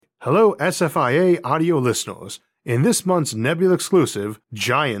Hello SFIA audio listeners. In this month's Nebula exclusive,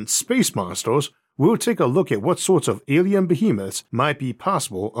 Giant Space Monsters, we'll take a look at what sorts of alien behemoths might be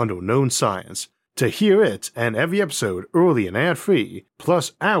possible under known science. To hear it and every episode early and ad-free,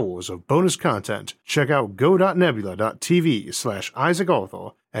 plus hours of bonus content, check out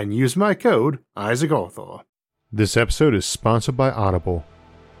go.nebula.tv/IsaacArthur and use my code IsaacArthur. This episode is sponsored by Audible.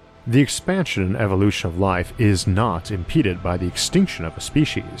 The expansion and evolution of life is not impeded by the extinction of a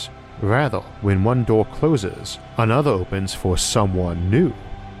species. Rather, when one door closes, another opens for someone new,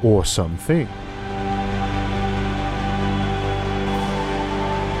 or something.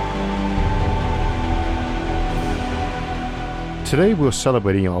 Today we're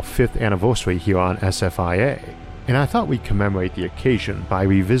celebrating our 5th anniversary here on SFIA, and I thought we'd commemorate the occasion by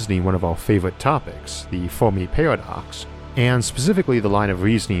revisiting one of our favorite topics, the Fermi Paradox, and specifically the line of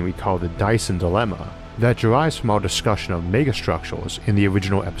reasoning we call the Dyson Dilemma that derives from our discussion of megastructures in the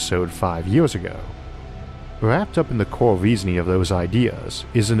original episode 5 years ago. Wrapped up in the core reasoning of those ideas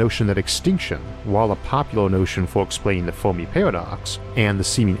is the notion that extinction, while a popular notion for explaining the Fermi Paradox and the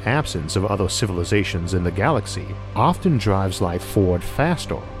seeming absence of other civilizations in the galaxy, often drives life forward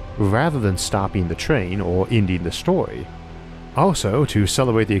faster, rather than stopping the train or ending the story. Also, to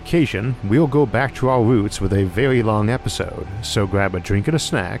celebrate the occasion, we'll go back to our roots with a very long episode, so grab a drink and a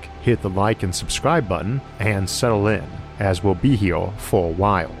snack, hit the like and subscribe button, and settle in, as we'll be here for a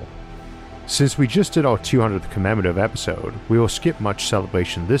while. Since we just did our 200th commemorative episode, we will skip much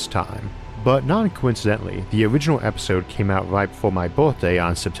celebration this time, but non-coincidentally, the original episode came out right before my birthday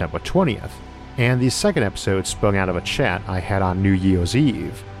on September 20th, and the second episode sprung out of a chat I had on New Year's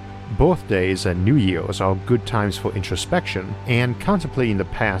Eve. Birthdays and New Year's are good times for introspection and contemplating the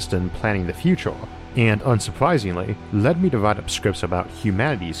past and planning the future, and unsurprisingly, led me to write up scripts about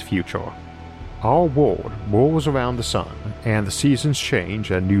humanity's future. Our world whirls around the sun, and the seasons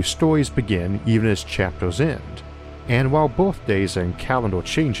change and new stories begin even as chapters end. And while birthdays and calendar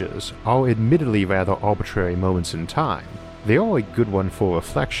changes are admittedly rather arbitrary moments in time, they are a good one for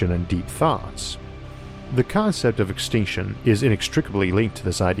reflection and deep thoughts. The concept of extinction is inextricably linked to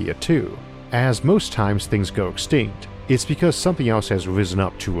this idea too, as most times things go extinct, it's because something else has risen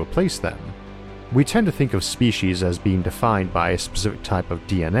up to replace them. We tend to think of species as being defined by a specific type of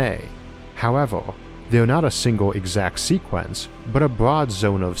DNA. However, they're not a single exact sequence, but a broad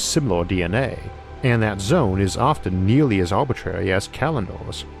zone of similar DNA, and that zone is often nearly as arbitrary as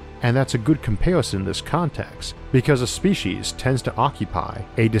calendars. And that's a good comparison in this context, because a species tends to occupy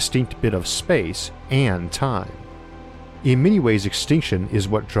a distinct bit of space and time. In many ways, extinction is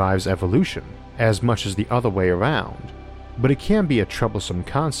what drives evolution, as much as the other way around, but it can be a troublesome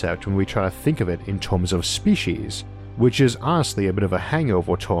concept when we try to think of it in terms of species, which is honestly a bit of a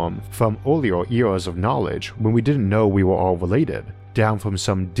hangover term from earlier eras of knowledge when we didn't know we were all related, down from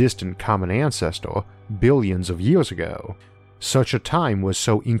some distant common ancestor billions of years ago. Such a time was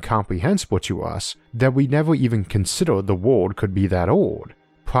so incomprehensible to us that we never even considered the world could be that old,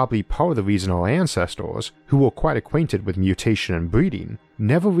 probably part of the reason our ancestors, who were quite acquainted with mutation and breeding,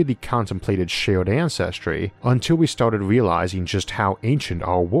 never really contemplated shared ancestry until we started realizing just how ancient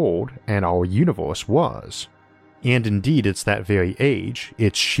our world and our universe was. And indeed, it's that very age,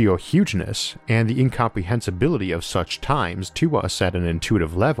 its sheer hugeness, and the incomprehensibility of such times to us at an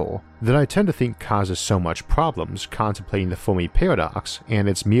intuitive level, that I tend to think causes so much problems contemplating the Fermi Paradox and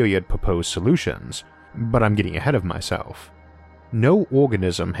its myriad proposed solutions, but I'm getting ahead of myself. No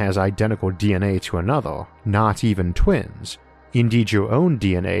organism has identical DNA to another, not even twins. Indeed, your own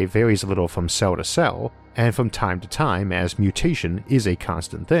DNA varies a little from cell to cell, and from time to time as mutation is a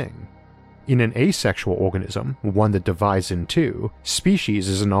constant thing. In an asexual organism, one that divides in two, species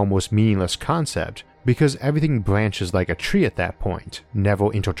is an almost meaningless concept because everything branches like a tree at that point,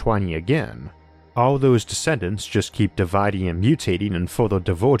 never intertwining again. All those descendants just keep dividing and mutating and further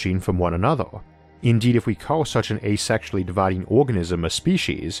diverging from one another. Indeed, if we call such an asexually dividing organism a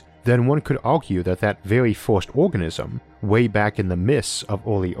species, then one could argue that that very first organism, way back in the mists of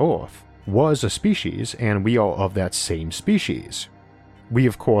early Earth, was a species and we are of that same species. We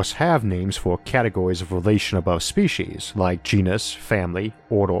of course have names for categories of relation above species, like genus, family,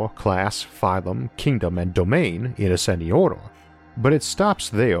 order, class, phylum, kingdom, and domain in ascending order. But it stops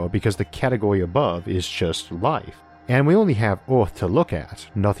there because the category above is just life, and we only have Earth to look at,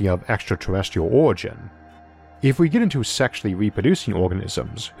 nothing of extraterrestrial origin. If we get into sexually reproducing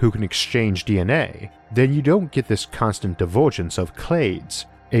organisms who can exchange DNA, then you don't get this constant divergence of clades,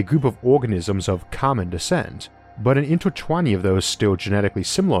 a group of organisms of common descent, but an intertwining of those still genetically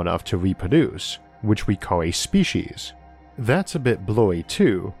similar enough to reproduce, which we call a species. That's a bit blurry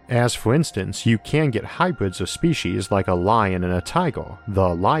too, as for instance you can get hybrids of species like a lion and a tiger, the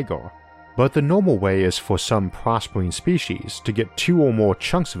liger, but the normal way is for some prospering species to get 2 or more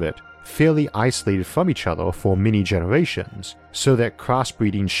chunks of it fairly isolated from each other for many generations, so that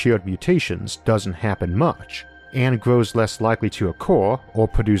crossbreeding shared mutations doesn't happen much, and grows less likely to occur or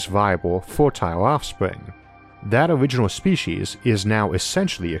produce viable, fertile offspring. That original species is now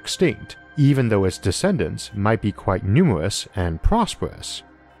essentially extinct, even though its descendants might be quite numerous and prosperous.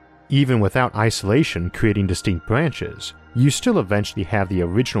 Even without isolation creating distinct branches, you still eventually have the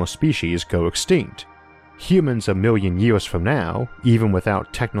original species go extinct. Humans a million years from now, even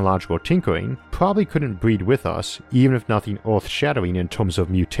without technological tinkering, probably couldn't breed with us even if nothing earth-shattering in terms of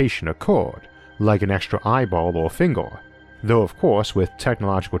mutation occurred, like an extra eyeball or finger. Though of course with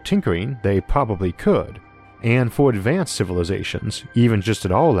technological tinkering they probably could. And for advanced civilizations, even just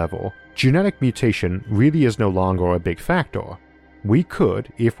at our level, genetic mutation really is no longer a big factor. We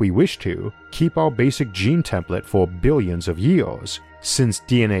could, if we wish to, keep our basic gene template for billions of years, since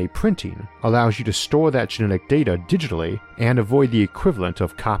DNA printing allows you to store that genetic data digitally and avoid the equivalent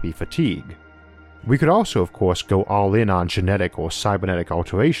of copy fatigue. We could also of course go all in on genetic or cybernetic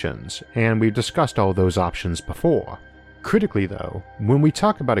alterations, and we've discussed all those options before. Critically though, when we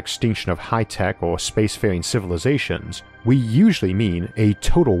talk about extinction of high-tech or spacefaring civilizations, we usually mean a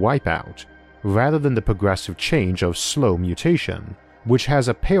total wipeout, rather than the progressive change of slow mutation, which has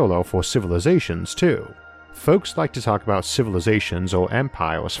a parallel for civilizations too. Folks like to talk about civilizations or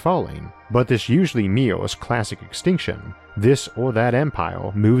empires falling, but this usually mirrors classic extinction. This or that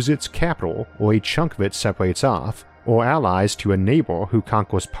empire moves its capital, or a chunk of it separates off, or allies to a neighbor who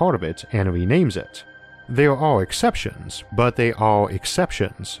conquers part of it and renames it. There are exceptions, but they are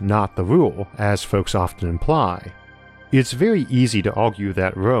exceptions, not the rule, as folks often imply. It's very easy to argue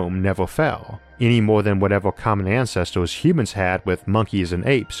that Rome never fell, any more than whatever common ancestors humans had with monkeys and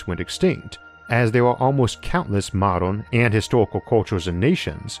apes went extinct, as there are almost countless modern and historical cultures and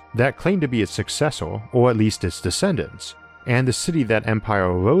nations that claim to be its successor or at least its descendants, and the city that empire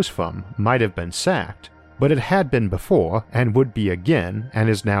arose from might have been sacked, but it had been before and would be again and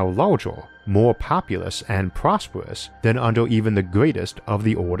is now larger, more populous and prosperous than under even the greatest of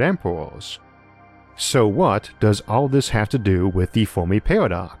the old emperors. So what does all this have to do with the Fermi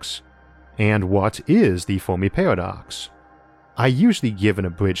paradox? And what is the Fermi paradox? I usually give an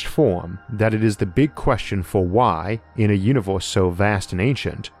abridged form that it is the big question for why, in a universe so vast and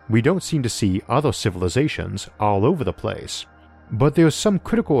ancient, we don't seem to see other civilizations all over the place. But there's some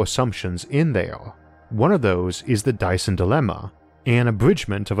critical assumptions in there. One of those is the Dyson dilemma, an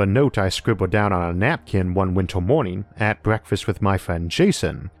abridgment of a note I scribbled down on a napkin one winter morning at breakfast with my friend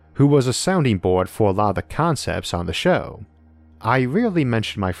Jason, who was a sounding board for a lot of the concepts on the show. I rarely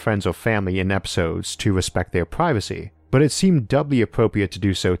mention my friends or family in episodes to respect their privacy, but it seemed doubly appropriate to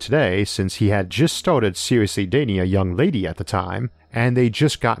do so today since he had just started seriously dating a young lady at the time, and they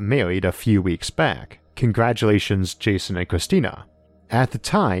just got married a few weeks back. Congratulations, Jason and Christina. At the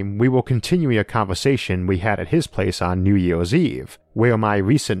time, we were continuing a conversation we had at his place on New Year's Eve, where my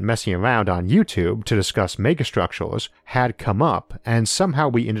recent messing around on YouTube to discuss megastructures had come up, and somehow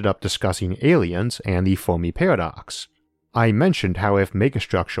we ended up discussing aliens and the Fermi paradox. I mentioned how if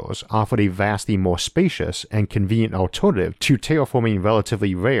megastructures offered a vastly more spacious and convenient alternative to terraforming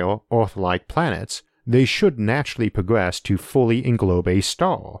relatively rare Earth-like planets, they should naturally progress to fully englobe a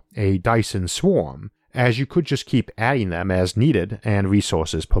star, a Dyson swarm, as you could just keep adding them as needed and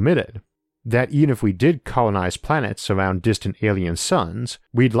resources permitted. That even if we did colonize planets around distant alien suns,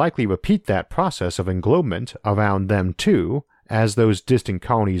 we'd likely repeat that process of englobement around them too, as those distant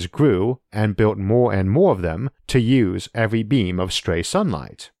colonies grew and built more and more of them to use every beam of stray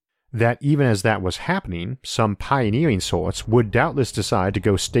sunlight. That even as that was happening, some pioneering sorts would doubtless decide to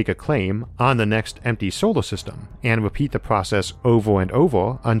go stake a claim on the next empty solar system, and repeat the process over and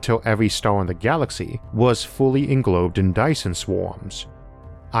over until every star in the galaxy was fully englobed in Dyson swarms.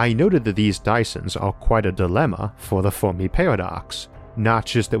 I noted that these Dysons are quite a dilemma for the Fermi paradox. Not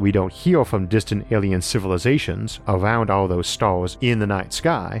just that we don't hear from distant alien civilizations around all those stars in the night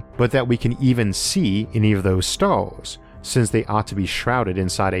sky, but that we can even see any of those stars, since they ought to be shrouded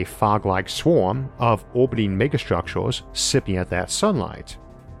inside a fog-like swarm of orbiting megastructures sipping at that sunlight.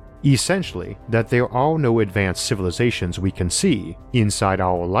 Essentially, that there are no advanced civilizations we can see inside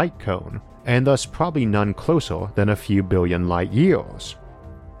our light cone, and thus probably none closer than a few billion light years.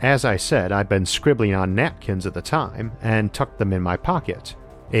 As I said, I'd been scribbling on napkins at the time and tucked them in my pocket,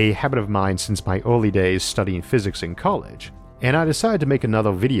 a habit of mine since my early days studying physics in college, and I decided to make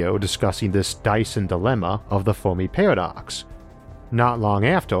another video discussing this Dyson dilemma of the Fermi paradox. Not long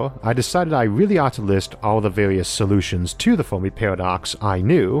after, I decided I really ought to list all the various solutions to the Fermi paradox I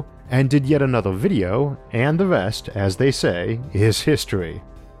knew, and did yet another video, and the rest, as they say, is history.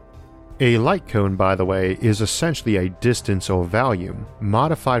 A light cone, by the way, is essentially a distance or volume,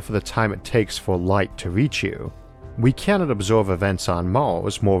 modified for the time it takes for light to reach you. We cannot observe events on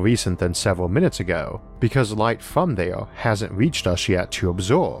Mars more recent than several minutes ago, because light from there hasn't reached us yet to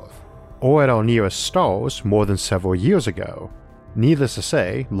observe, or at our nearest stars more than several years ago. Needless to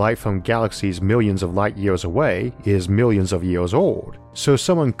say, light from galaxies millions of light years away is millions of years old, so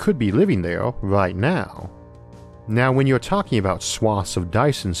someone could be living there right now. Now, when you're talking about swaths of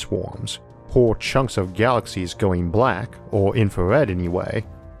Dyson swarms, whole chunks of galaxies going black, or infrared anyway,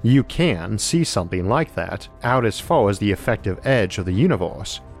 you can see something like that out as far as the effective edge of the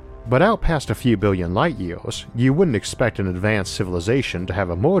universe. But out past a few billion light years, you wouldn't expect an advanced civilization to have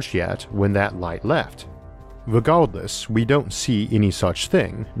emerged yet when that light left. Regardless, we don't see any such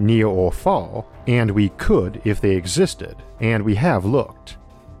thing, near or far, and we could if they existed, and we have looked.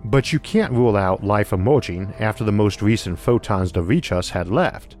 But you can't rule out life emerging after the most recent photons to reach us had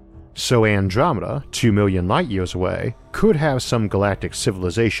left. So Andromeda, 2 million light years away, could have some galactic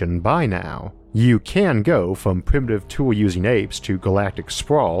civilization by now. You can go from primitive tool-using apes to galactic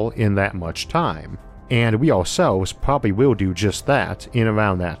sprawl in that much time, and we ourselves probably will do just that in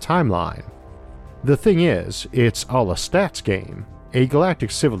around that timeline. The thing is, it's all a stats game. A galactic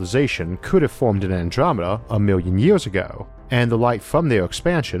civilization could have formed in Andromeda a million years ago, and the light from their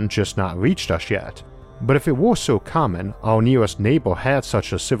expansion just not reached us yet. But if it were so common our nearest neighbor had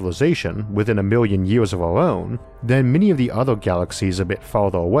such a civilization within a million years of our own, then many of the other galaxies a bit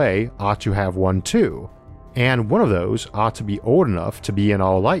farther away ought to have one too. And one of those ought to be old enough to be in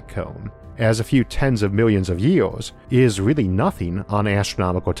our light cone, as a few tens of millions of years is really nothing on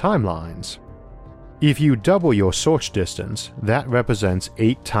astronomical timelines. If you double your search distance, that represents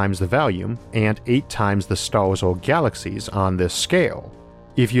 8 times the volume and 8 times the stars or galaxies on this scale.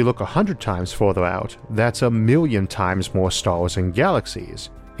 If you look 100 times further out, that's 1,000,000 times more stars and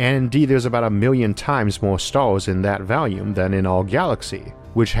galaxies, and indeed there's about 1,000,000 times more stars in that volume than in our galaxy,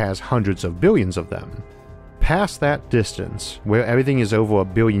 which has hundreds of billions of them. Past that distance, where everything is over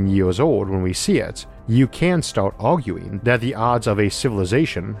 1 billion years old when we see it, you can start arguing that the odds of a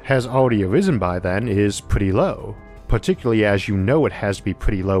civilization has already arisen by then is pretty low, particularly as you know it has to be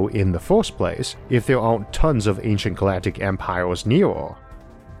pretty low in the first place if there aren't tons of ancient galactic empires nearer.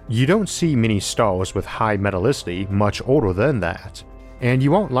 You don't see many stars with high metallicity much older than that, and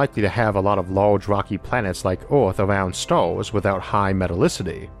you aren't likely to have a lot of large rocky planets like Earth around stars without high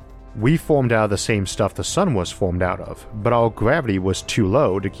metallicity. We formed out of the same stuff the Sun was formed out of, but our gravity was too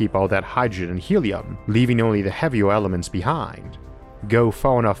low to keep all that hydrogen and helium, leaving only the heavier elements behind. Go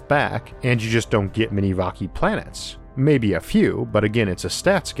far enough back, and you just don't get many rocky planets. Maybe a few, but again it's a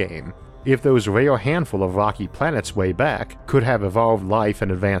stats game. If those rare handful of rocky planets way back could have evolved life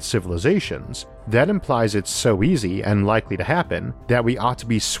and advanced civilizations, that implies it's so easy and likely to happen that we ought to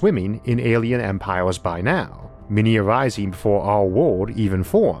be swimming in alien empires by now, many arising before our world even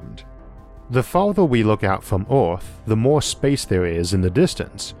formed. The farther we look out from Earth, the more space there is in the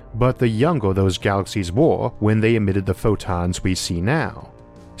distance, but the younger those galaxies were when they emitted the photons we see now.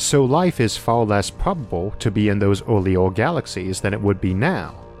 So life is far less probable to be in those earlier galaxies than it would be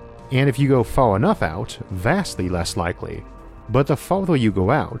now. And if you go far enough out, vastly less likely. But the farther you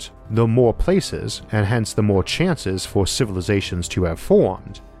go out, the more places, and hence the more chances for civilizations to have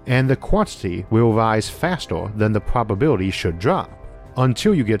formed, and the quantity will rise faster than the probability should drop.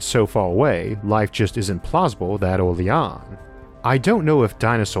 Until you get so far away, life just isn't plausible that early on. I don't know if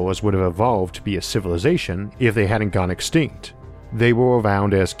dinosaurs would have evolved to be a civilization if they hadn't gone extinct. They were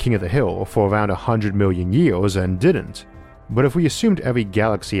around as king of the hill for around 100 million years and didn't. But if we assumed every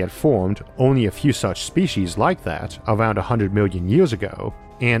galaxy had formed only a few such species like that around 100 million years ago,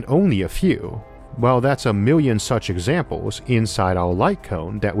 and only a few, well, that's 1,000,000 such examples inside our light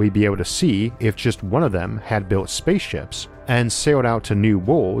cone that we'd be able to see if just one of them had built spaceships and sailed out to new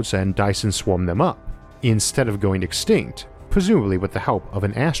worlds and Dyson swarmed them up, instead of going extinct, presumably with the help of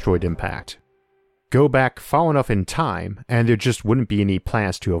an asteroid impact. Go back far enough in time and there just wouldn't be any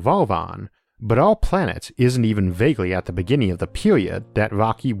planets to evolve on, but our planet isn't even vaguely at the beginning of the period that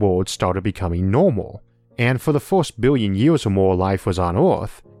rocky worlds started becoming normal, and for the first billion years or more life was on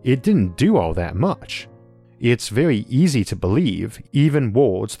Earth, it didn't do all that much. It's very easy to believe even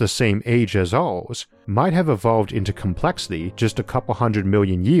worlds the same age as ours might have evolved into complexity just a couple 100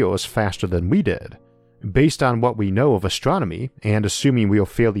 million years faster than we did. Based on what we know of astronomy, and assuming we are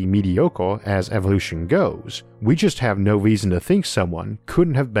fairly mediocre as evolution goes, we just have no reason to think someone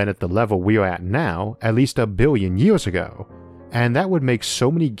couldn't have been at the level we are at now at least 1 billion years ago. and that would make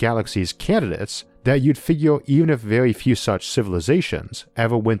so many galaxies candidates that you'd figure even if very few such civilizations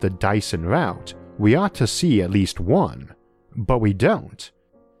ever went the Dyson route, we ought to see at least one. But we don't.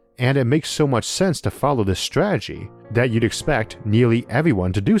 And it makes so much sense to follow this strategy that you'd expect nearly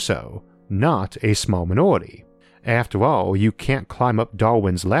everyone to do so, not a small minority. After all, you can't climb up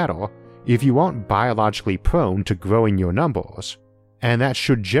Darwin's ladder if you aren't biologically prone to growing your numbers, and that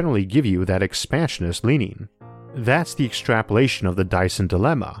should generally give you that expansionist leaning. That's the extrapolation of the Dyson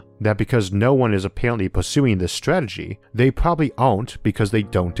dilemma, that because no one is apparently pursuing this strategy, they probably aren't because they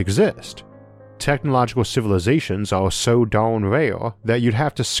don't exist. Technological civilizations are so darn rare that you'd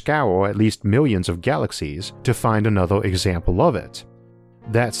have to scour at least millions of galaxies to find another example of it.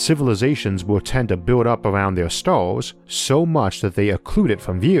 That civilizations will tend to build up around their stars so much that they occlude it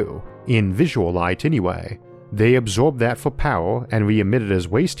from view, in visual light anyway. They absorb that for power and re-emit it as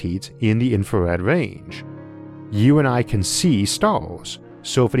waste heat in the infrared range. You and I can see stars,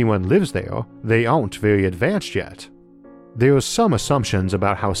 so if anyone lives there, they aren't very advanced yet. There are some assumptions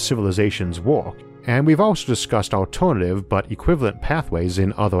about how civilizations work, and we've also discussed alternative but equivalent pathways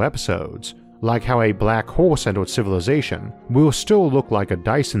in other episodes, like how a black hole-centered civilization will still look like a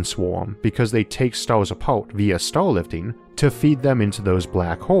Dyson swarm because they take stars apart via starlifting to feed them into those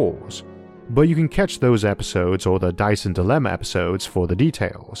black holes. But you can catch those episodes or the Dyson Dilemma episodes for the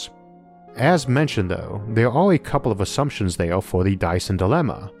details. As mentioned though, there are a couple of assumptions there for the Dyson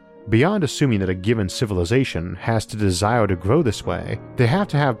Dilemma. Beyond assuming that a given civilization has to desire to grow this way, they have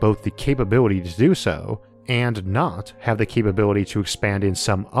to have both the capability to do so and not have the capability to expand in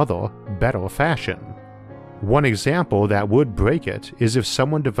some other, better fashion. One example that would break it is if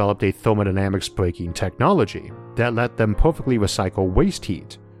someone developed a thermodynamics breaking technology that let them perfectly recycle waste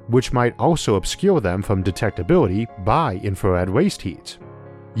heat, which might also obscure them from detectability by infrared waste heat.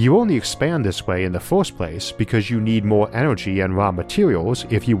 You only expand this way in the first place because you need more energy and raw materials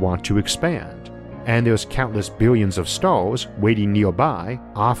if you want to expand, and there's countless billions of stars waiting nearby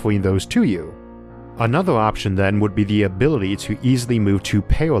offering those to you. Another option then would be the ability to easily move to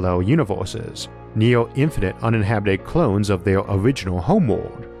parallel universes, near infinite uninhabited clones of their original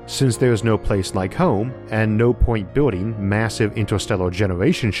homeworld, since there is no place like home and no point building massive interstellar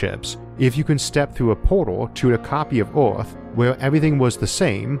generation ships if you can step through a portal to a copy of Earth where everything was the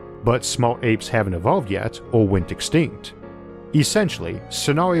same, but smart apes haven't evolved yet or went extinct. Essentially,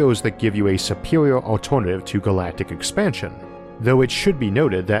 scenarios that give you a superior alternative to galactic expansion, though it should be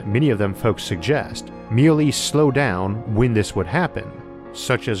noted that many of them folks suggest merely slow down when this would happen,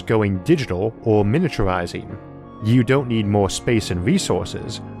 such as going digital or miniaturizing. You don't need more space and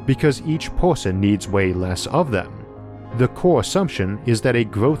resources because each person needs way less of them. The core assumption is that a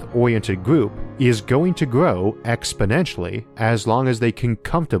growth-oriented group is going to grow exponentially as long as they can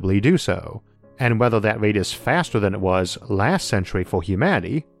comfortably do so, and whether that rate is faster than it was last century for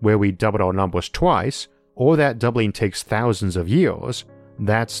humanity, where we doubled our numbers twice, or that doubling takes thousands of years,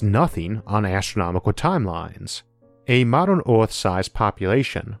 that's nothing on astronomical timelines. A modern Earth-sized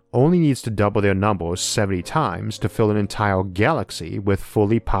population only needs to double their numbers 70 times to fill an entire galaxy with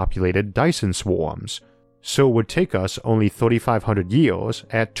fully populated Dyson swarms, so it would take us only 3,500 years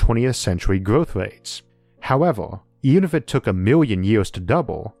at 20th century growth rates. However, even if it took 1 million years to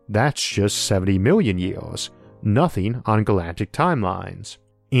double, that's just 70 million years, nothing on galactic timelines.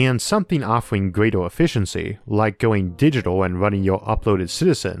 And something offering greater efficiency, like going digital and running your uploaded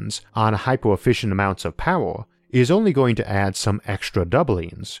citizens on hyper-efficient amounts of power, is only going to add some extra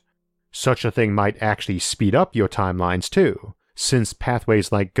doublings. Such a thing might actually speed up your timelines too, since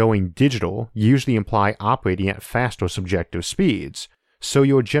pathways like going digital usually imply operating at faster subjective speeds, so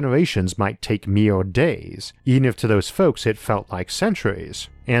your generations might take mere days, even if to those folks it felt like centuries,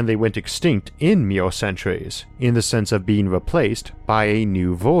 and they went extinct in mere centuries, in the sense of being replaced by a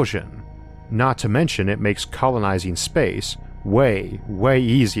new version. Not to mention it makes colonizing space way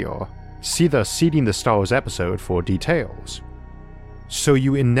easier. See the Seeding the Stars episode for details. So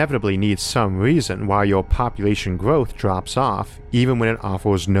you inevitably need some reason why your population growth drops off even when it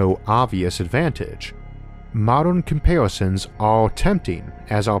offers no obvious advantage. Modern comparisons are tempting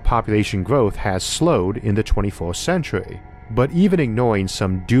as our population growth has slowed in the 21st century, but even ignoring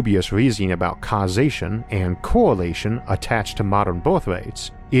some dubious reasoning about causation and correlation attached to modern birth rates,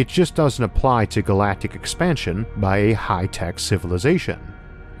 it just doesn't apply to galactic expansion by a high-tech civilization.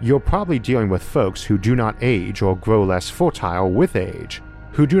 You're probably dealing with folks who do not age or grow less fertile with age,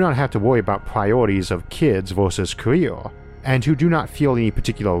 who do not have to worry about priorities of kids versus career, and who do not feel any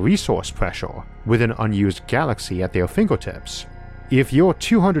particular resource pressure with an unused galaxy at their fingertips. If you're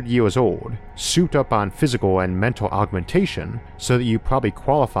 200 years old, souped up on physical and mental augmentation so that you probably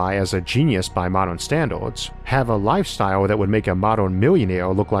qualify as a genius by modern standards, have a lifestyle that would make a modern millionaire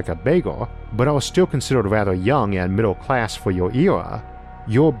look like a beggar, but are still considered rather young and middle class for your era,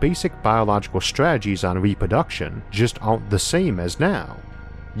 your basic biological strategies on reproduction just aren't the same as now.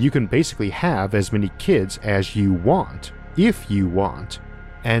 You can basically have as many kids as you want, if you want,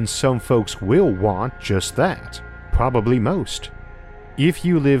 and some folks will want just that, probably most. If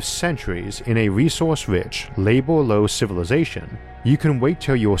you live centuries in a resource-rich, labor-low civilization, you can wait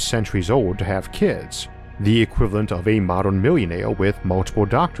till you're centuries old to have kids, the equivalent of a modern millionaire with multiple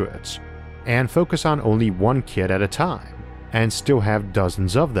doctorates, and focus on only one kid at a time, and still have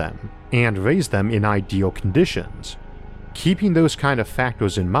dozens of them, and raise them in ideal conditions. Keeping those kind of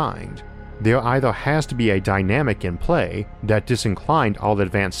factors in mind, there either has to be a dynamic in play that disinclined all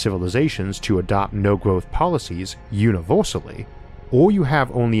advanced civilizations to adopt no-growth policies universally, or you have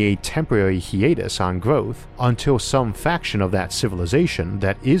only a temporary hiatus on growth until some faction of that civilization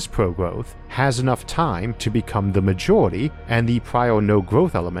that is pro-growth has enough time to become the majority and the prior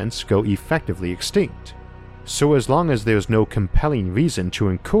no-growth elements go effectively extinct. So as long as there's no compelling reason to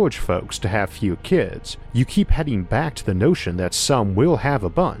encourage folks to have few kids, you keep heading back to the notion that some will have a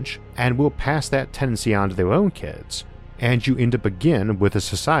bunch and will pass that tendency on to their own kids, and you end up again with a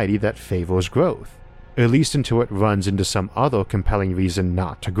society that favors growth. At least until it runs into some other compelling reason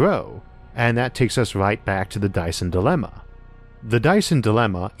not to grow, and that takes us right back to the Dyson dilemma. The Dyson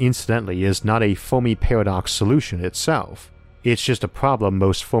dilemma, incidentally, is not a Fermi paradox solution itself. It's just a problem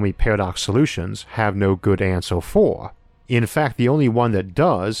most Fermi paradox solutions have no good answer for. In fact, the only one that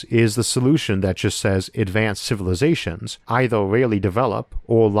does is the solution that just says advanced civilizations either rarely develop,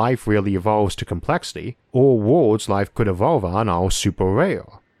 or life rarely evolves to complexity, or worlds life could evolve on are super rare.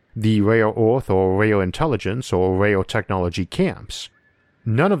 The rare earth or rare intelligence or rare technology camps.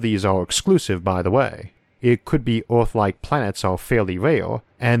 None of these are exclusive, by the way. It could be Earth-like planets are fairly rare,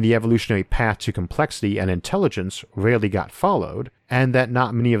 and the evolutionary path to complexity and intelligence rarely got followed, and that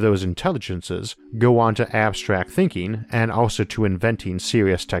not many of those intelligences go on to abstract thinking and also to inventing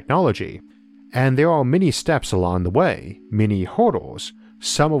serious technology. And there are many steps along the way, many hurdles,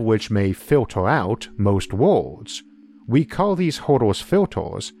 some of which may filter out most worlds. We call these hurdles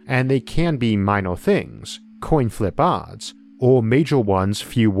filters, and they can be minor things, coin flip odds, or major ones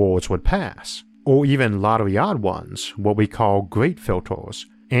few worlds would pass, or even lottery odd ones, what we call great filters,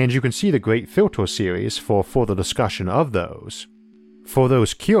 and you can see the Great Filter series for further discussion of those. For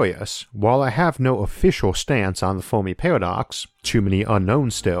those curious, while I have no official stance on the Fermi paradox, too many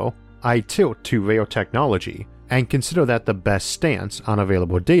unknowns still, I tilt to rare technology, and consider that the best stance on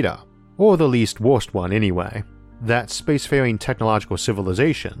available data, or the least worst one anyway. That spacefaring technological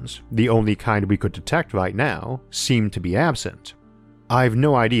civilizations, the only kind we could detect right now, seem to be absent. I've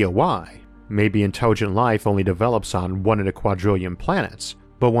no idea why. Maybe intelligent life only develops on 1 in a quadrillion planets,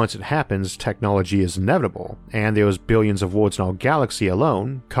 but once it happens, technology is inevitable, and there's billions of worlds in our galaxy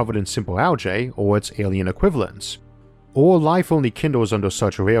alone covered in simple algae or its alien equivalents. Or life only kindles under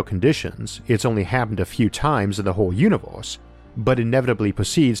such rare conditions, it's only happened a few times in the whole universe, but inevitably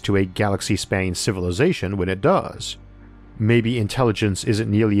proceeds to a galaxy-spanning civilization when it does. Maybe intelligence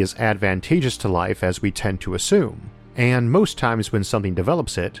isn't nearly as advantageous to life as we tend to assume, and most times when something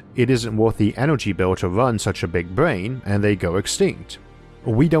develops it isn't worth the energy bill to run such a big brain and they go extinct.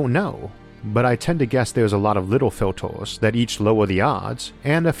 We don't know, but I tend to guess there's a lot of little filters that each lower the odds,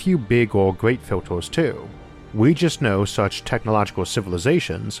 and a few big or great filters too. We just know such technological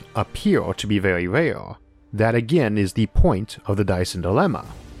civilizations appear to be very rare. That again is the point of the Dyson dilemma.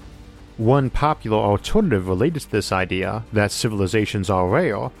 One popular alternative related to this idea that civilizations are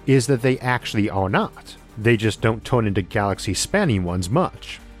rare is that they actually are not. They just don't turn into galaxy-spanning ones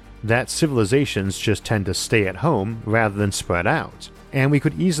much. That civilizations just tend to stay at home rather than spread out, and we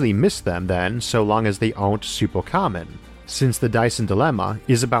could easily miss them then so long as they aren't super common, since the Dyson dilemma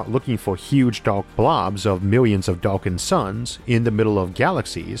is about looking for huge dark blobs of millions of darkened suns in the middle of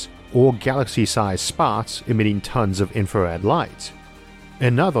galaxies, or galaxy-sized spots emitting tons of infrared light.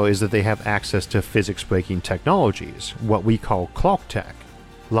 Another is that they have access to physics-breaking technologies, what we call clock tech,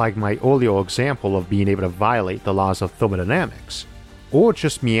 like my earlier example of being able to violate the laws of thermodynamics, or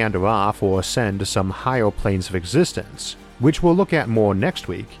just meander off or ascend to some higher planes of existence, which we'll look at more next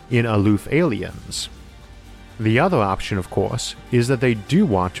week in Aloof Aliens. The other option, of course, is that they do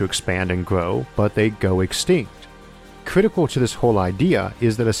want to expand and grow, but they go extinct. Critical to this whole idea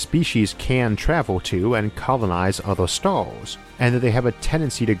is that a species can travel to and colonize other stars, and that they have a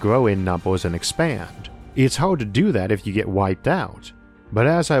tendency to grow in numbers and expand. It's hard to do that if you get wiped out. But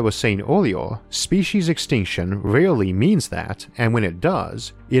as I was saying earlier, species extinction rarely means that, and when it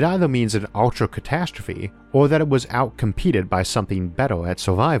does, it either means an ultra catastrophe or that it was outcompeted by something better at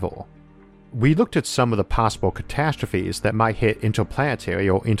survival. We looked at some of the possible catastrophes that might hit interplanetary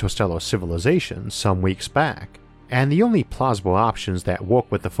or interstellar civilizations some weeks back, and the only plausible options that work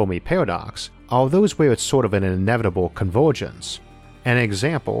with the Fermi paradox are those where it's sort of an inevitable convergence. An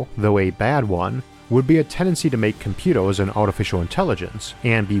example, though a bad one, would be a tendency to make computers an artificial intelligence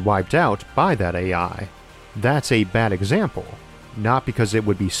and be wiped out by that AI. That's a bad example, not because it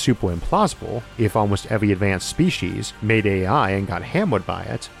would be super implausible if almost every advanced species made AI and got hammered by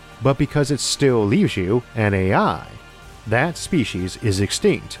it, but because it still leaves you an AI. That species is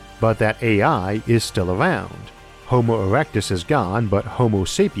extinct, but that AI is still around. Homo erectus is gone, but Homo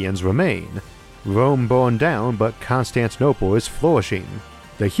sapiens remain. Rome burned down, but Constantinople is flourishing.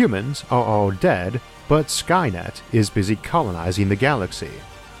 The humans are all dead, but Skynet is busy colonizing the galaxy.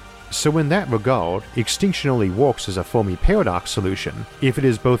 So in that regard, extinction only works as a Fermi paradox solution if it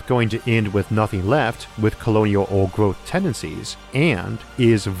is both going to end with nothing left with colonial or growth tendencies, and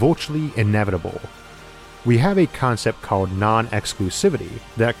is virtually inevitable. We have a concept called non-exclusivity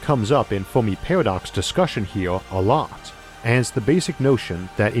that comes up in Fermi paradox discussion here a lot, and it's the basic notion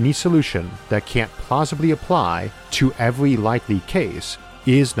that any solution that can't plausibly apply to every likely case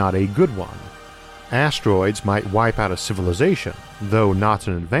is not a good one. Asteroids might wipe out a civilization, though not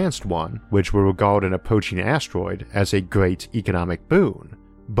an advanced one, which will regard an approaching asteroid as a great economic boon.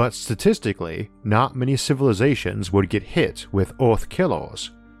 But statistically, not many civilizations would get hit with Earth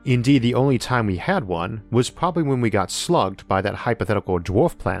killers. Indeed, the only time we had one was probably when we got slugged by that hypothetical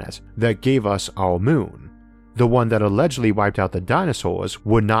dwarf planet that gave us our moon. The one that allegedly wiped out the dinosaurs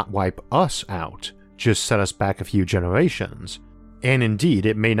would not wipe us out, just set us back a few generations. And indeed,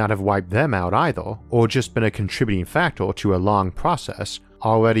 it may not have wiped them out either, or just been a contributing factor to a long process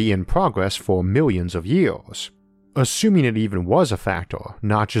already in progress for millions of years. Assuming it even was a factor,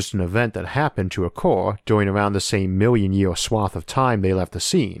 not just an event that happened to occur during around the same million-year swath of time they left the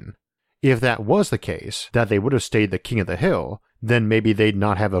scene. If that was the case, that they would have stayed the king of the hill, then maybe they'd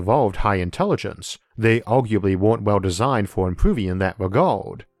not have evolved high intelligence. They arguably weren't well designed for improving in that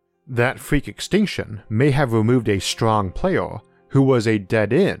regard. That freak extinction may have removed a strong player who was a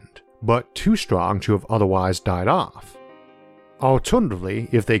dead end, but too strong to have otherwise died off. Alternatively,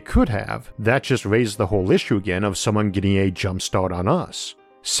 if they could have, that just raises the whole issue again of someone getting a jump start on us.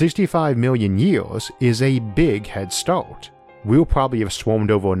 65 million years is a big head start. We'll probably have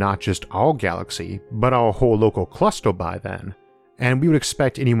swarmed over not just our galaxy, but our whole local cluster by then, and we would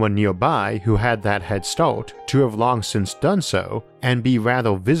expect anyone nearby who had that head start to have long since done so and be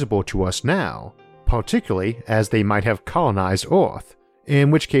rather visible to us now, particularly as they might have colonized Earth,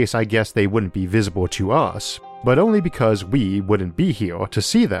 in which case I guess they wouldn't be visible to us, but only because we wouldn't be here to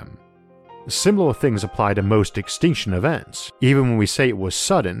see them. Similar things apply to most extinction events. Even when we say it was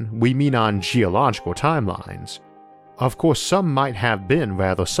sudden, we mean on geological timelines. Of course, some might have been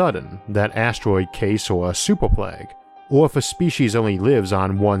rather sudden, that asteroid case or a superplague, or if a species only lives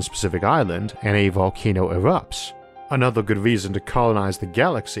on one specific island and a volcano erupts. Another good reason to colonize the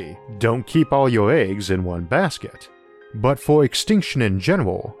galaxy: don't keep all your eggs in one basket. But for extinction in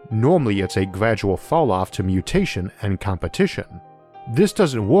general, normally it's a gradual fall-off to mutation and competition. This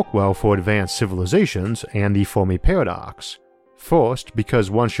doesn't work well for advanced civilizations and the Fermi paradox. First,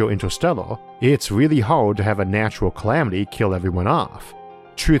 because once you're interstellar, it's really hard to have a natural calamity kill everyone off.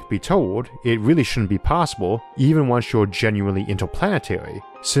 Truth be told, it really shouldn't be possible even once you're genuinely interplanetary,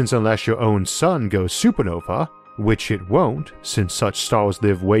 since unless your own sun goes supernova, which it won't, since such stars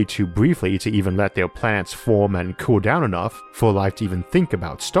live way too briefly to even let their planets form and cool down enough for life to even think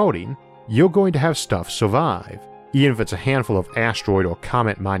about starting, you're going to have stuff survive, even if it's a handful of asteroid or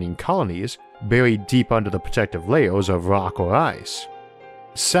comet mining colonies buried deep under the protective layers of rock or ice.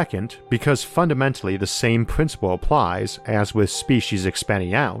 Second, because fundamentally the same principle applies as with species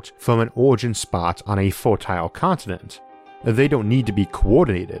expanding out from an origin spot on a fertile continent. They don't need to be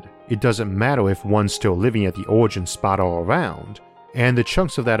coordinated. It doesn't matter if one's still living at the origin spot or around, and the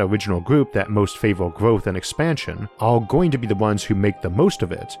chunks of that original group that most favor growth and expansion are going to be the ones who make the most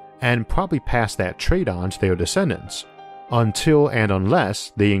of it, and probably pass that trait on to their descendants, until and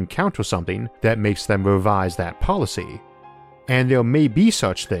unless they encounter something that makes them revise that policy. And there may be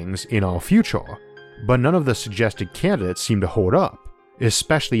such things in our future, but none of the suggested candidates seem to hold up,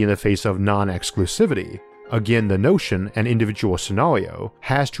 especially in the face of non-exclusivity. Again, the notion and individual scenario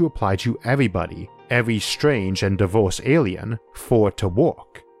has to apply to everybody, every strange and diverse alien, for it to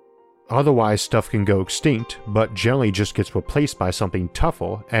work. Otherwise, stuff can go extinct, but generally just gets replaced by something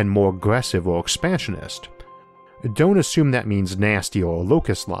tougher and more aggressive or expansionist. Don't assume that means nasty or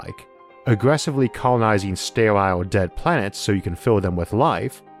locust-like. Aggressively colonizing sterile dead planets so you can fill them with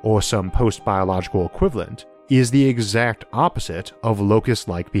life, or some post-biological equivalent, is the exact opposite of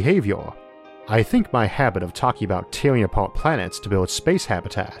locust-like behavior. I think my habit of talking about tearing apart planets to build space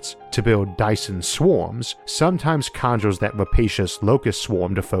habitats, to build Dyson swarms, sometimes conjures that rapacious locust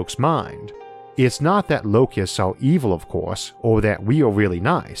swarm to folks' mind. It's not that locusts are evil, of course, or that we are really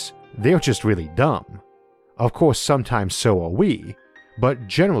nice. They're just really dumb. Of course, sometimes so are we, but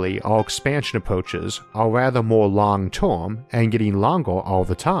generally our expansion approaches are rather more long-term and getting longer all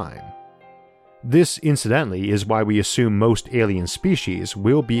the time. This, incidentally, is why we assume most alien species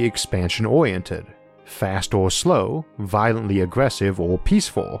will be expansion-oriented, fast or slow, violently aggressive or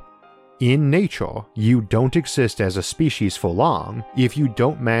peaceful. In nature, you don't exist as a species for long if you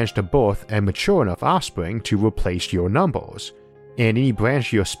don't manage to birth and mature enough offspring to replace your numbers, and any branch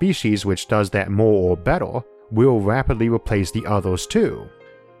of your species which does that more or better will rapidly replace the others too.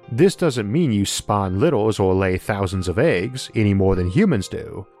 This doesn't mean you spawn litters or lay thousands of eggs any more than humans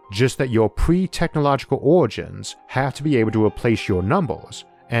do, just that your pre-technological origins have to be able to replace your numbers,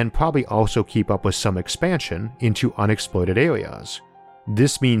 and probably also keep up with some expansion into unexploited areas.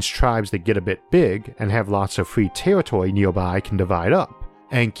 This means tribes that get a bit big and have lots of free territory nearby can divide up,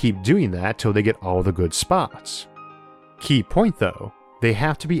 and keep doing that till they get all the good spots. Key point though, they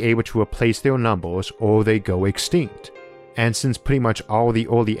have to be able to replace their numbers or they go extinct. And since pretty much all the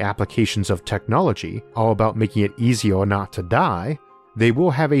early applications of technology are about making it easier not to die, they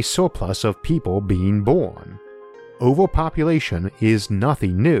will have a surplus of people being born. Overpopulation is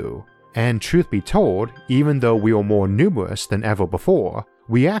nothing new, and truth be told, even though we are more numerous than ever before,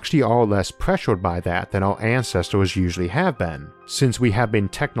 we actually are less pressured by that than our ancestors usually have been, since we have been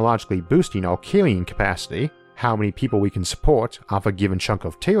technologically boosting our carrying capacity, how many people we can support off a given chunk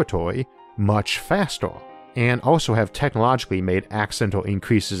of territory, much faster, and also have technologically made accidental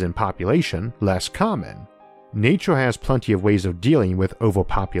increases in population less common. Nature has plenty of ways of dealing with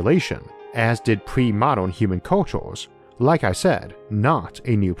overpopulation, as did pre-modern human cultures. Like I said, not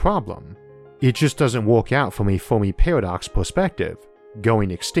a new problem. It just doesn't work out from a Fermi paradox perspective,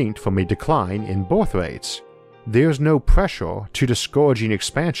 going extinct from a decline in birth rates. There's no pressure to discouraging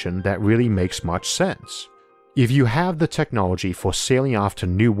expansion that really makes much sense. If you have the technology for sailing off to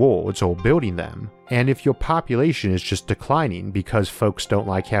new worlds or building them, and if your population is just declining because folks don't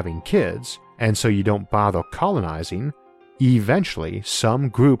like having kids, and so you don't bother colonizing, eventually some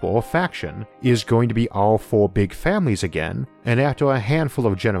group or faction is going to be all for big families again, and after a handful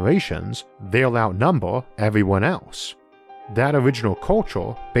of generations, they'll outnumber everyone else. That original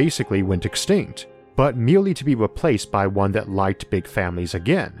culture basically went extinct, but merely to be replaced by one that liked big families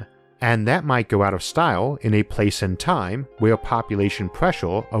again, and that might go out of style in a place and time where population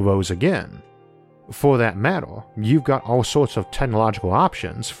pressure arose again. For that matter, you've got all sorts of technological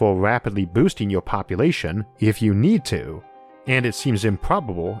options for rapidly boosting your population if you need to, and it seems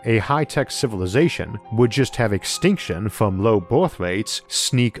improbable a high-tech civilization would just have extinction from low birth rates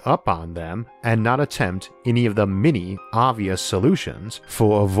sneak up on them and not attempt any of the many obvious solutions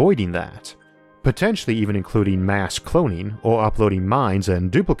for avoiding that, potentially even including mass cloning or uploading minds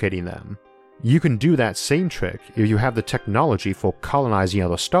and duplicating them. You can do that same trick if you have the technology for colonizing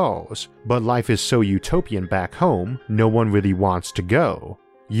other stars, but life is so utopian back home, no one really wants to go.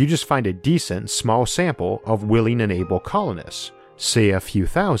 You just find a decent, small sample of willing and able colonists, say a few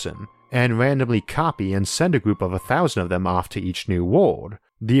thousand, and randomly copy and send a group of 1,000 of them off to each new world.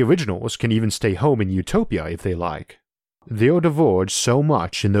 The originals can even stay home in Utopia if they like. They'll diverge so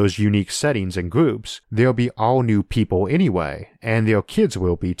much in those unique settings and groups, they'll be all new people anyway, and their kids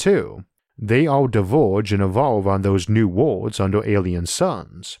will be too. They all diverge and evolve on those new worlds under alien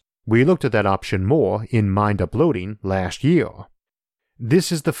suns. We looked at that option more in Mind Uploading last year.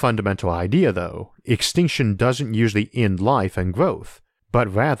 This is the fundamental idea though. Extinction doesn't usually end life and growth,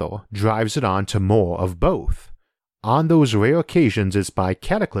 but rather drives it on to more of both. On those rare occasions it's by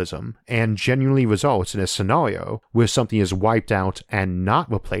cataclysm and genuinely results in a scenario where something is wiped out and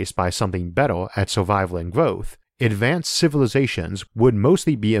not replaced by something better at survival and growth. Advanced civilizations would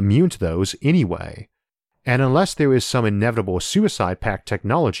mostly be immune to those anyway. And unless there is some inevitable suicide pact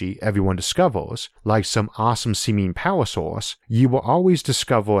technology everyone discovers, like some awesome seeming power source, you will always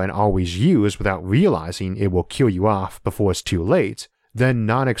discover and always use without realizing it will kill you off before it's too late, then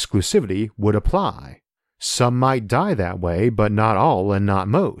non-exclusivity would apply. Some might die that way, but not all and not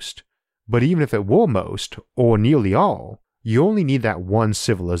most. But even if it were most, or nearly all, you only need that one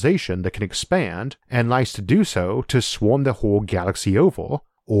civilization that can expand and likes to do so to swarm the whole galaxy over,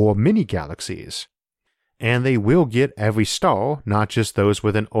 or mini-galaxies. And they will get every star, not just those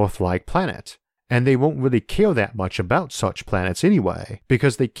with an Earth-like planet. and they won't really care that much about such planets anyway,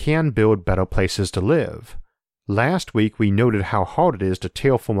 because they can build better places to live. Last week we noted how hard it is to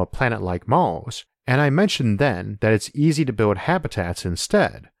terraform a planet like Mars, and I mentioned then that it's easy to build habitats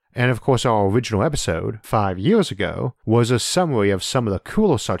instead. And of course our original episode, 5 years ago, was a summary of some of the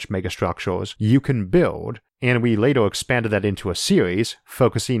cooler such megastructures you can build, and we later expanded that into a series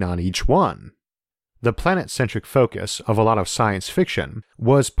focusing on each one. The planet-centric focus of a lot of science fiction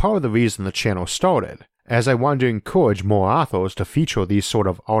was part of the reason the channel started, as I wanted to encourage more authors to feature these sort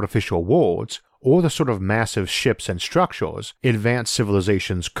of artificial worlds or the sort of massive ships and structures advanced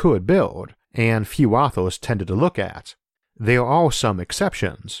civilizations could build, and few authors tended to look at. There are some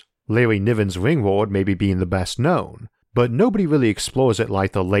exceptions. Larry Niven's Ringworld maybe being the best known, but nobody really explores it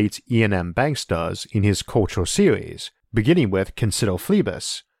like the late Ian M. Banks does in his Culture series, beginning with Consider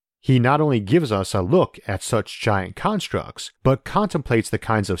Phlebas. He not only gives us a look at such giant constructs, but contemplates the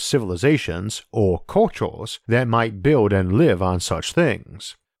kinds of civilizations, or cultures, that might build and live on such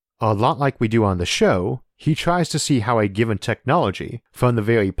things. A lot like we do on the show, he tries to see how a given technology, from the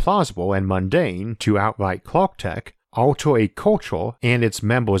very plausible and mundane to outright Clark-tech, alter a culture and its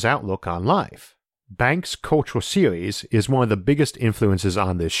members' outlook on life. Banks' Culture series is one of the biggest influences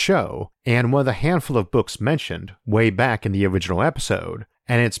on this show, and one of the handful of books mentioned way back in the original episode,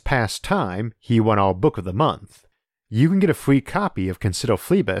 and it's past time he won our Book of the Month. You can get a free copy of Consider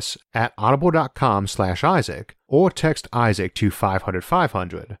Phlebas at audible.com/Isaac, or text Isaac to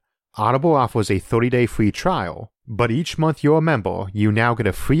 500-500. Audible offers a 30-day free trial, but each month you're a member, you now get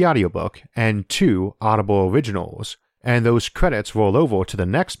a free audiobook and 2 Audible originals, and those credits roll over to the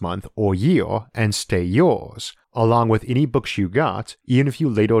next month or year and stay yours, along with any books you got, even if you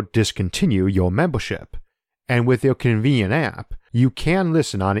later discontinue your membership. And with their convenient app, you can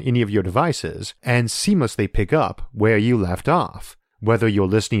listen on any of your devices and seamlessly pick up where you left off, whether you're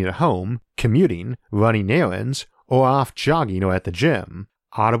listening at home, commuting, running errands, or off jogging or at the gym.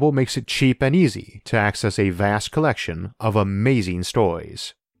 Audible makes it cheap and easy to access a vast collection of amazing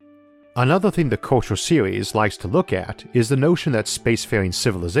stories. Another thing the Culture series likes to look at is the notion that spacefaring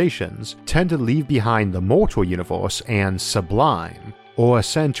civilizations tend to leave behind the mortal universe and sublime, or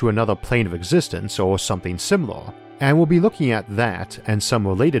ascend to another plane of existence or something similar, and we'll be looking at that and some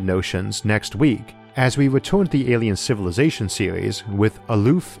related notions next week as we return to the Alien Civilization series with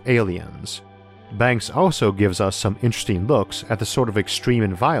Aloof Aliens. Banks also gives us some interesting looks at the sort of extreme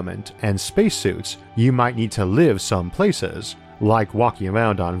environment and spacesuits you might need to live some places, like walking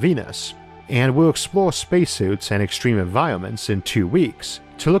around on Venus, and we'll explore spacesuits and extreme environments in 2 weeks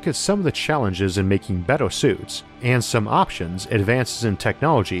to look at some of the challenges in making better suits and some options advances in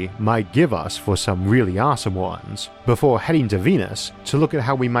technology might give us for some really awesome ones, before heading to Venus to look at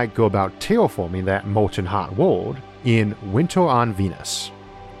how we might go about terraforming that molten hot world in Winter on Venus.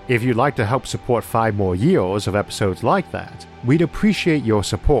 If you'd like to help support 5 more years of episodes like that, we'd appreciate your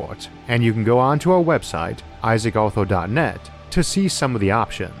support, and you can go on to our website, isaacarthur.net, to see some of the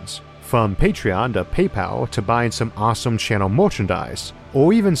options, from Patreon to PayPal to buying some awesome channel merchandise,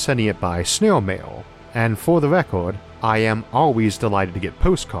 or even sending it by snail mail. And for the record, I am always delighted to get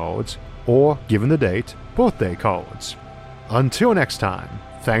postcards, or, given the date, birthday cards. Until next time,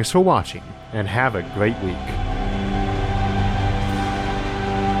 thanks for watching, and have a great week.